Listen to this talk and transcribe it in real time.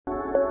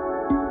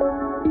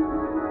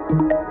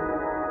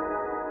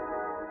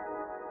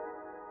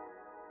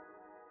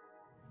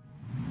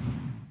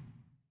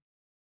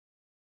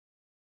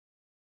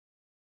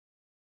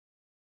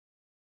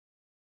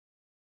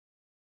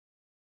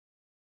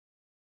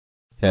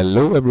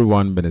Hello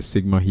everyone, Ben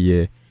Sigma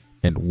here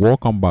and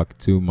welcome back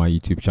to my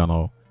YouTube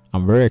channel.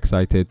 I'm very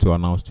excited to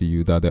announce to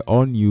you that the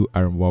all-new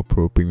iREMOVAL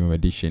Pro Premium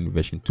Edition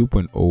version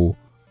 2.0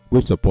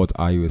 which supports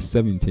iOS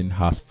 17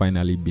 has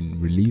finally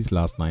been released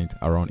last night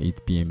around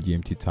 8 p.m.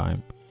 GMT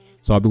time.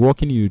 So I'll be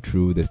walking you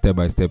through the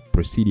step-by-step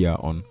procedure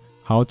on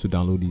how to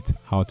download it,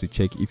 how to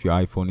check if your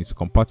iPhone is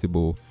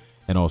compatible,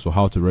 and also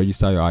how to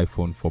register your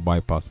iPhone for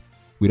bypass.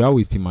 Without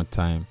wasting my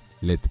time,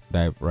 let's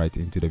dive right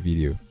into the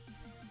video.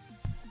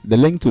 The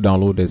link to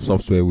download the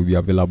software will be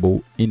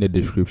available in the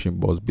description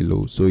box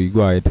below, so you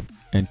go ahead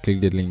and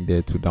click the link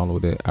there to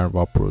download the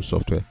iREMOVAL Pro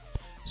software.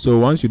 So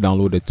once you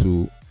download the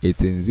tool,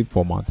 it's in zip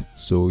format,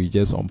 so you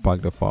just unpack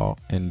the file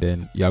and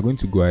then you are going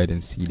to go ahead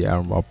and see the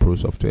iREMOVAL Pro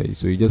software.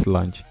 So you just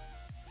launch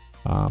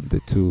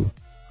the tool,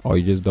 or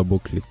you just double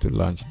click to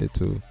launch the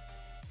tool.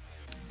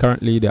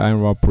 Currently the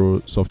iREMOVAL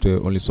Pro software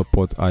only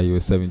supports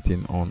iOS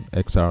 17 on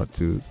XR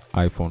to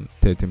iPhone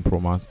 13 Pro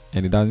Max,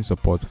 and it doesn't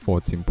support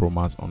 14 Pro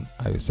Max on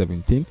iOS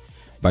 17,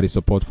 but it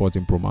supports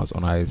 14 Pro Max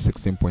on iOS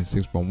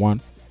 16.6.1.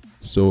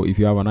 So if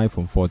you have an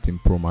iPhone 14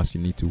 Pro Max,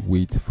 you need to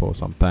wait for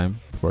some time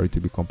for it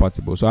to be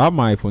compatible. So I have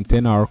my iPhone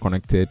XR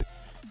connected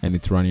and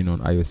it's running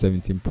on iOS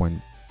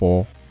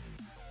 17.4,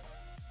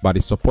 but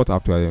it supports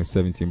up to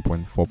iOS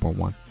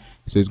 17.4.1.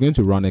 so it's going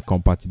to run a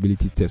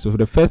compatibility test. So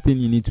the first thing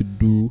you need to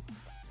do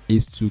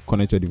is to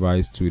connect your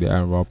device to the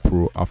iREMOVAL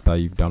Pro after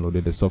you've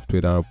downloaded the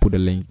software. That I'll put the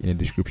link in the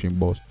description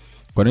box.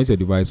 Connect your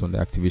device on the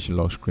activation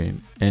lock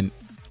screen and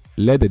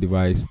let the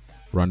device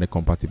run the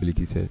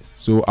compatibility test.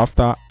 So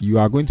after, you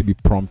are going to be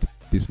prompted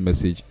this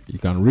message. You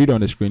can read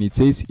on the screen. It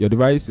says your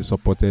device is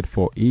supported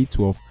for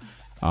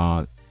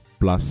A12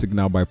 plus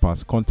signal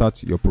bypass.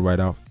 Contact your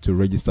provider to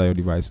register your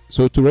device.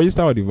 So to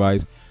register your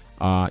device,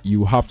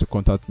 you have to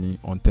contact me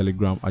on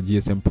Telegram at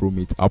GSM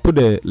ProMate. I'll put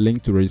the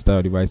link to register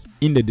your device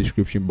in the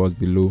description box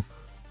below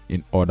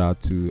in order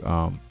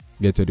to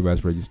get your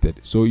device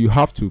registered. So you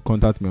have to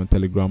contact me on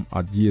Telegram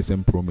at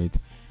GSM ProMate,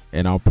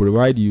 and I'll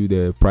provide you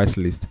the price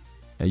list.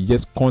 And you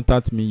just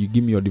contact me, you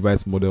give me your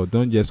device model.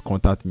 Don't just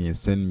contact me and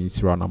send me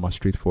serial number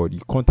straightforward. You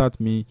contact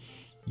me,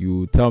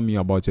 you tell me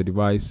about your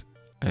device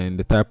and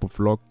the type of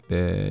lock,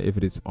 if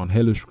it is on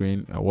hello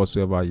screen or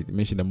whatsoever. You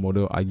mention the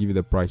model, I give you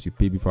the price, you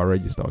pay before I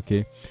register.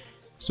 Okay,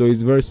 so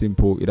it's very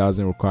simple. It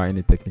doesn't require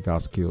any technical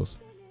skills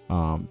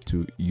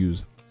to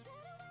use.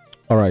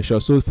 All right,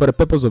 sure. So for the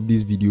purpose of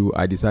this video,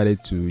 I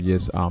decided to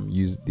just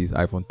use this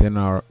iPhone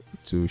XR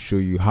to show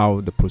you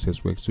how the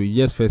process works. So you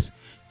just first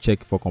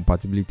check for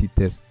compatibility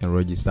test and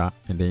register,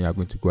 and then you are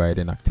going to go ahead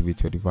and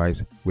activate your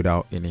device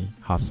without any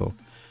hassle.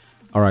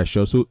 All right,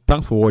 sure. So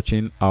thanks for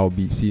watching. I'll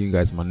be seeing you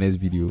guys in my next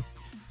video.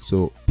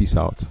 So peace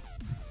out.